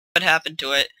what happened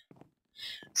to it.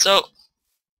 So,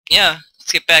 yeah,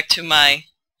 let's get back to my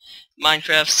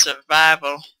Minecraft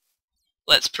survival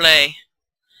let's play.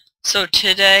 So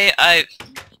today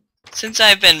since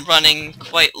I've been running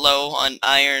quite low on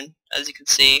iron, as you can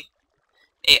see,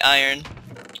 8 iron.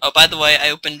 Oh, by the way, I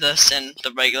opened this in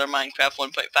the regular Minecraft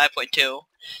 1.5.2,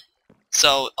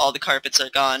 so all the carpets are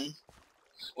gone.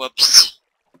 Whoops.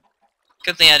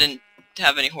 Good thing I didn't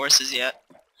have any horses yet.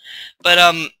 But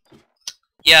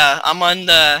yeah, I'm on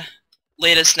the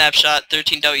latest snapshot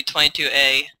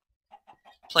 13W22A,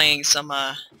 playing some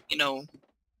you know,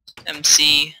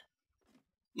 MC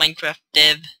Minecraft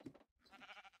dev.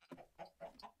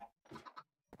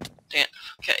 Damn.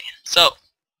 Okay, so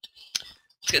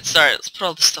let's get started. Let's put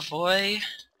all this stuff away.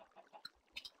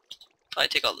 Probably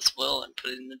take all this wool and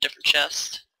put it in a different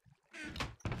chest.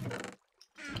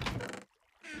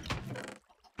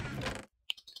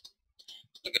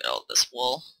 Look at all this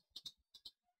wool.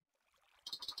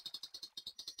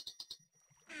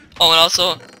 Oh, and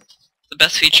also, the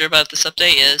best feature about this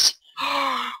update is...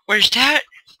 Where's that?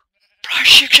 Plus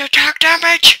 6 attack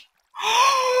damage!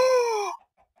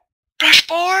 Plus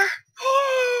 4?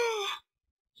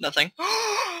 Nothing.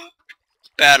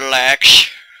 BATTLEAXE.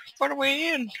 What are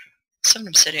we in?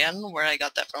 Some city. I don't know where I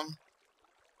got that from.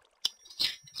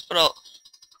 But I'll...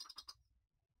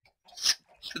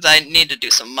 Because I need to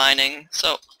do some mining,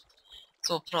 so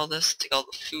I'll put all this, take all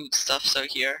the food stuff so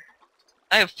here.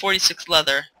 I have 46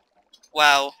 leather.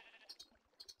 Wow.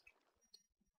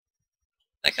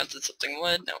 That counts as something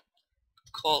wood. No.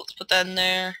 Cool, let's put that in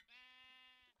there.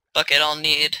 Bucket I'll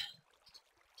need.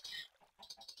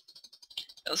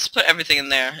 Let's put everything in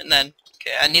there, and then,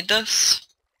 okay, I need this.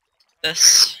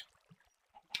 This.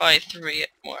 Probably 3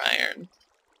 more iron.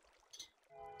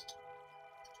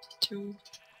 2.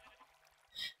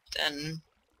 Then,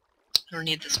 I don't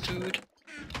need this food.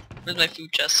 Where's my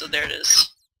food chest? So there it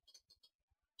is.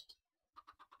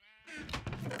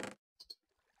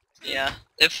 Yeah,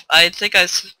 if I think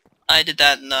I did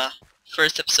that in the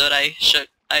first episode.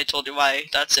 I told you why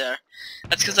that's there.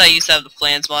 That's because I used to have the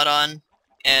flans mod on,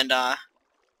 and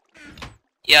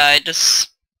yeah, I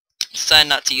just decided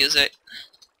not to use it.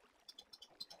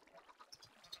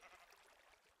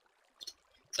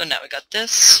 So now we got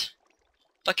this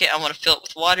bucket. I want to fill it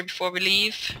with water before we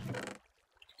leave.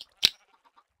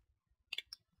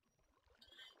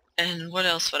 And what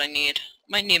else would I need?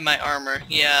 Might need my armor,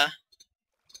 yeah.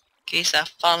 In case I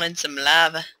fall in some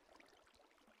lava.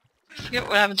 I forget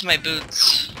what happened to my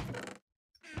boots.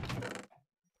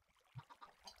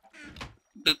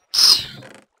 Boots.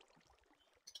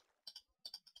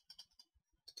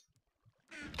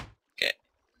 Okay.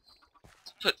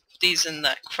 Let's put these in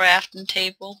the crafting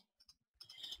table.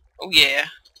 Oh yeah,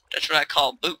 that's what I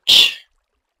call boots.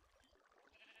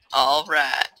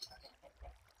 Alright.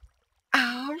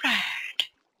 Alright.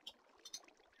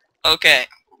 Okay,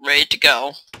 ready to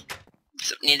go.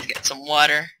 Except need to get some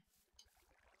water.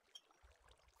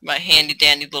 My handy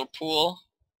dandy little pool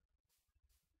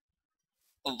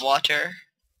of water.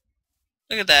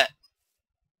 Look at that.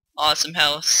 Awesome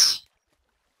house.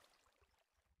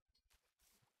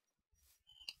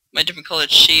 My different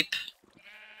colored sheep.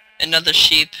 Another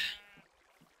sheep.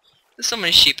 There's so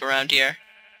many sheep around here.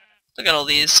 Look at all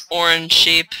these. Orange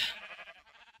sheep.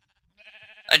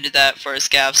 I did that for a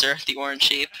scavser, the orange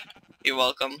sheep. You're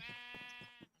welcome.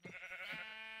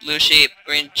 Blue sheep,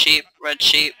 green sheep, red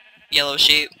sheep, yellow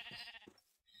sheep.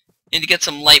 Need to get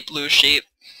some light blue sheep.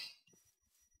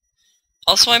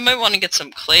 Also, I might want to get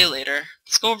some clay later.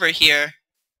 Let's go over here,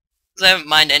 because I haven't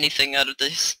mined anything out of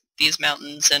these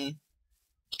mountains, and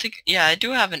yeah, I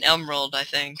do have an emerald, I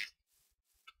think.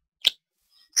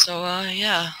 So,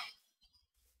 yeah.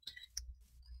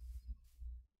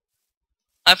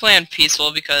 I play on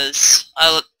peaceful because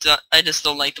I just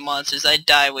don't like the monsters. I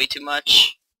die way too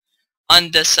much.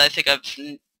 On this, I think I've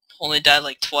only died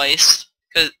like twice,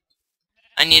 because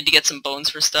I need to get some bones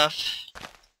for stuff.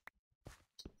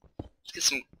 Let's get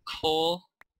some coal.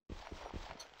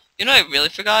 You know what I really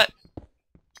forgot?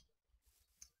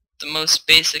 The most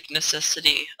basic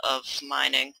necessity of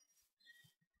mining.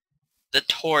 The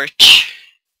torch.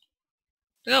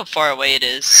 Look how far away it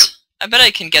is. I bet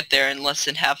I can get there in less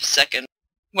than half a second.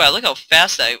 Wow, look how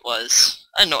fast I was.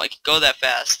 I didn't know I could go that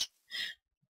fast.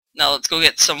 Now let's go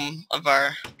get some of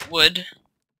our wood.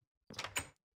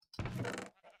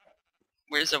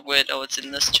 Where's our wood? Oh, it's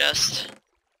in this chest.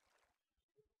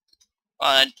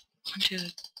 1, 2,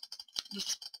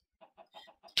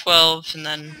 12, and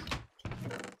then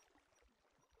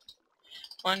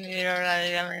 1.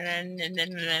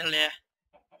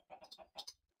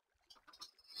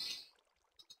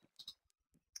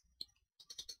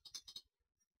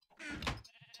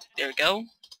 There we go.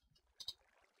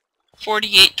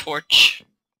 48 torch.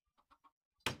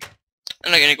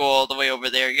 I'm not gonna go all the way over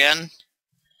there again. I'm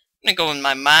gonna go in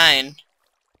my mine.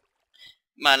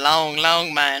 My long,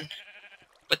 long mine.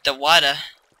 With the water.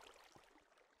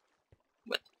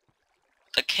 With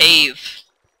the cave.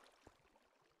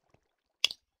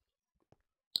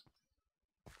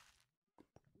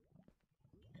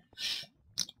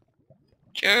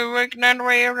 You're working on the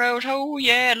railroad. Oh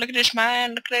yeah, look at this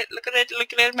mine. Look at it, look at it,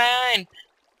 look at that mine.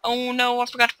 Oh no, I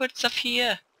forgot to put stuff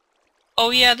here.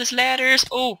 Oh yeah, there's ladders.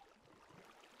 Oh,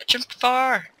 I jumped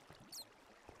far.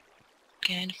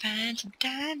 Gonna find some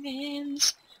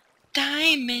diamonds.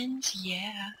 Diamonds,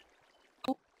 yeah.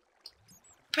 Oh,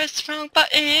 press the wrong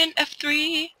button.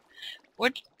 F3.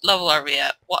 What level are we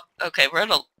at? What? Okay, we're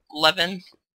at 11.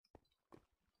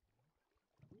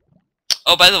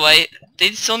 Oh, by the way, they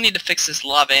still need to fix this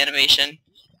lava animation.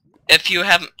 If you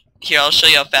haven't, here, I'll show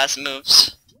you how fast it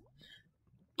moves.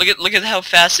 Look at how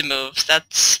fast it moves.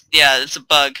 That's, yeah, it's a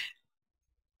bug.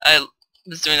 I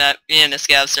was doing that in a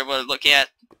scav server, looking at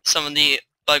some of the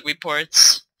bug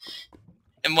reports,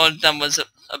 and one of them was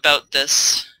about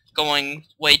this going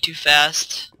way too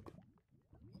fast.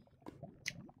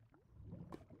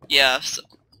 Yeah, so,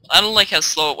 I don't like how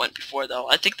slow it went before though.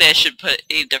 I think they should put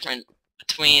a different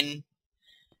between,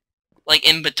 like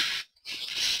in between,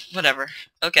 whatever.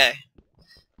 Okay,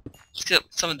 let's get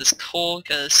some of this coal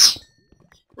because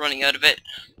we're running out of it.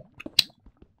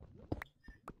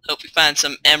 Hope we find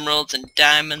some emeralds and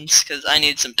diamonds, because I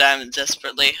need some diamonds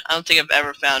desperately. I don't think I've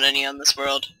ever found any on this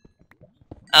world.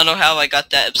 I don't know how I got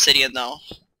that obsidian though.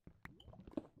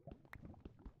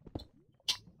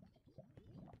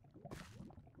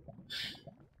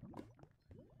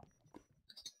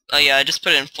 Oh yeah, I just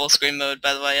put it in full screen mode,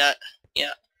 by the way.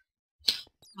 Yeah.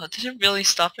 Oh, did it really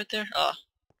stop right there? Oh.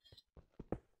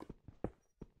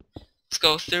 Let's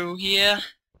go through here.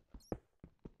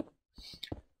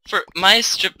 For my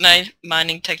strip knife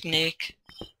mining technique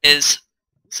is,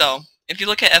 so if you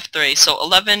look at F3, so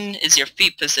 11 is your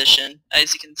feet position,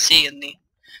 as you can see in the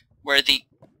where the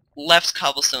left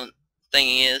cobblestone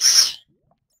thingy is.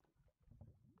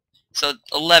 So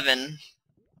 11,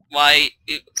 why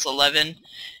it's 11,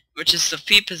 which is the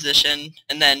feet position,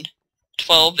 and then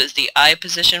 12 is the eye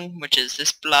position, which is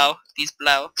this these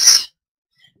blocks,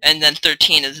 and then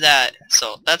 13 is that.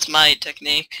 So that's my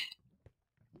technique.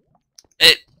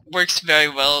 It works very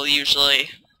well usually.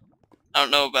 I don't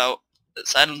know about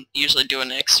this. I don't usually do it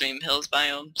in extreme hills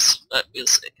biomes, but we'll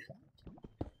see.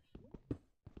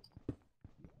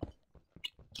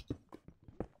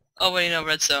 Oh wait, no,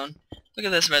 redstone. Look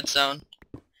at this redstone.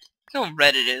 Look how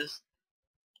red it is.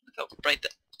 Look how bright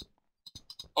that.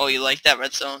 Oh, you like that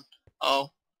redstone?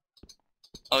 Oh.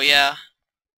 Oh yeah.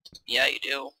 Yeah, you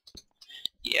do.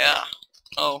 Yeah.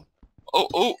 Oh. Oh,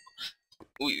 oh!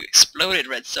 Ooh, you exploded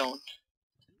redstone.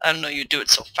 I don't know you do it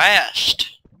so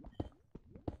fast.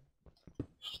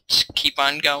 Just keep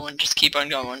on going, just keep on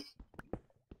going.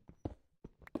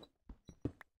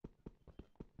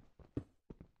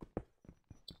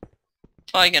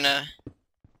 Probably gonna...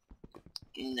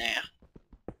 Nah.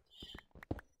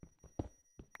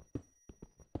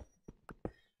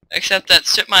 Except that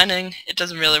strip mining, it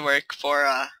doesn't really work for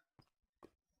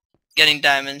getting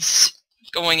diamonds.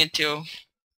 Going into...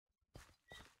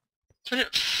 Put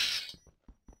it...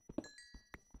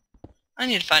 I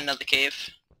need to find another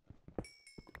cave.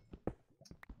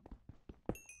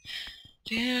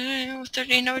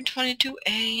 13 over 22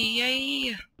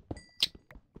 A.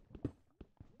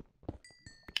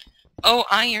 Oh,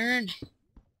 iron.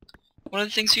 One of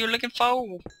the things you were looking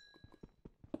for.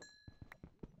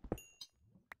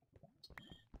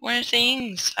 One of the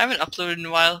things. I haven't uploaded in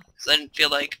a while because I didn't feel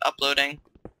like uploading.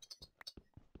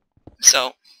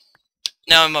 So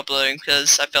now I'm uploading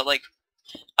because I felt like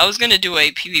I was gonna do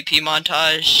a PvP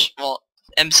montage, well,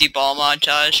 MC ball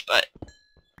montage, but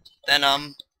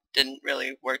then didn't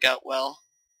really work out well.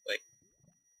 Wait.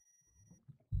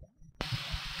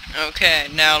 Okay,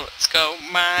 now let's go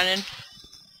mining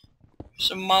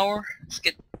some more. Let's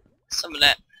get some of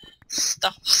that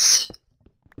stuffs.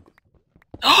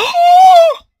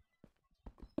 Oh!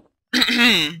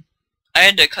 I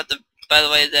had to cut the. By the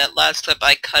way, that last clip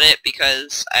I cut it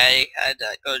because I had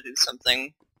to go do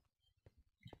something.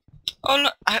 Oh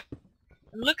look!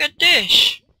 Look at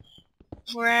this.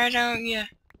 Why don't you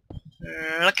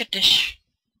look at this?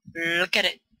 Look at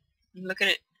it. Look at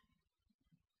it.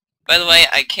 By the way,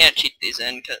 I can't cheat these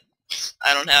in because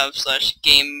I don't have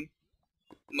 /game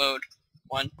mode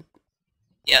 1.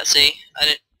 Yeah, see,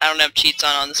 I don't have cheats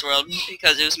on this world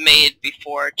because it was made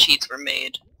before cheats were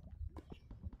made.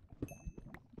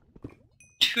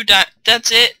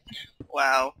 That's it.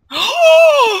 Wow.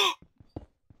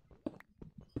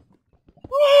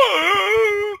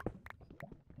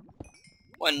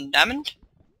 One diamond?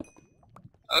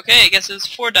 Okay, I guess it was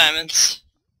 4 diamonds.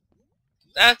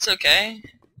 That's okay.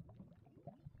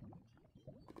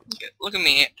 Look at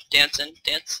me dancing.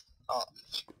 Dance. Oh.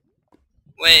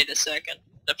 Wait a second.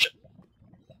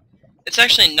 It's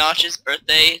actually Notch's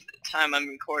birthday at the time I'm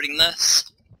recording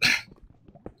this.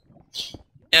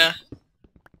 Yeah.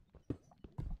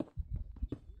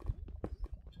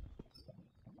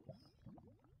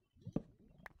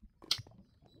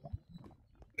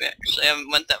 We actually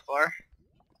haven't went that far.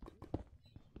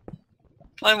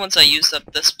 Probably once I use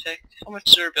up this pick. How much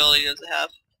durability does it have?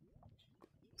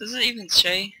 Does it even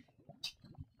say?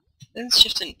 Didn't it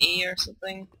shift an E or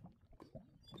something?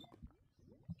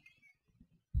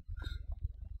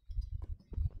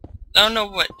 I don't know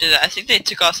what did it. I think they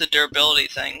took off the durability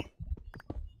thing.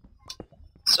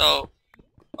 So,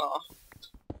 oh,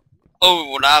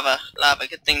 lava,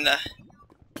 good thing that.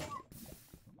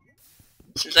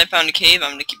 Since I found a cave,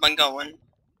 I'm gonna keep on going.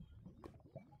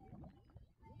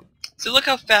 So look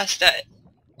how fast that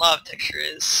lava texture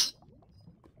is.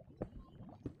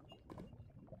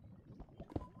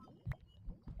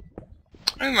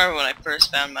 I remember when I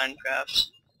first found Minecraft.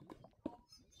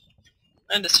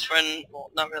 And this friend, well,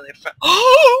 not really a friend.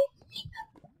 Oh!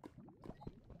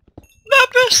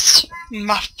 Lapis!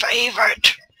 My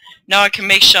favorite! Now I can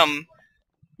make some,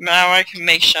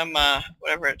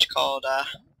 whatever it's called,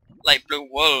 light blue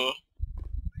wool.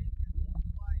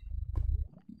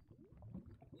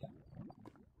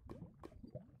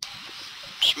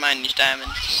 Just mine these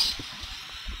diamonds.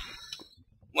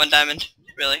 1 diamond,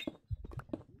 really.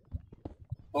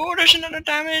 Oh, there's another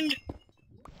diamond!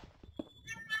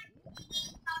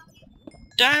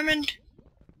 Diamond!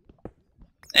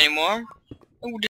 Any more? Oh,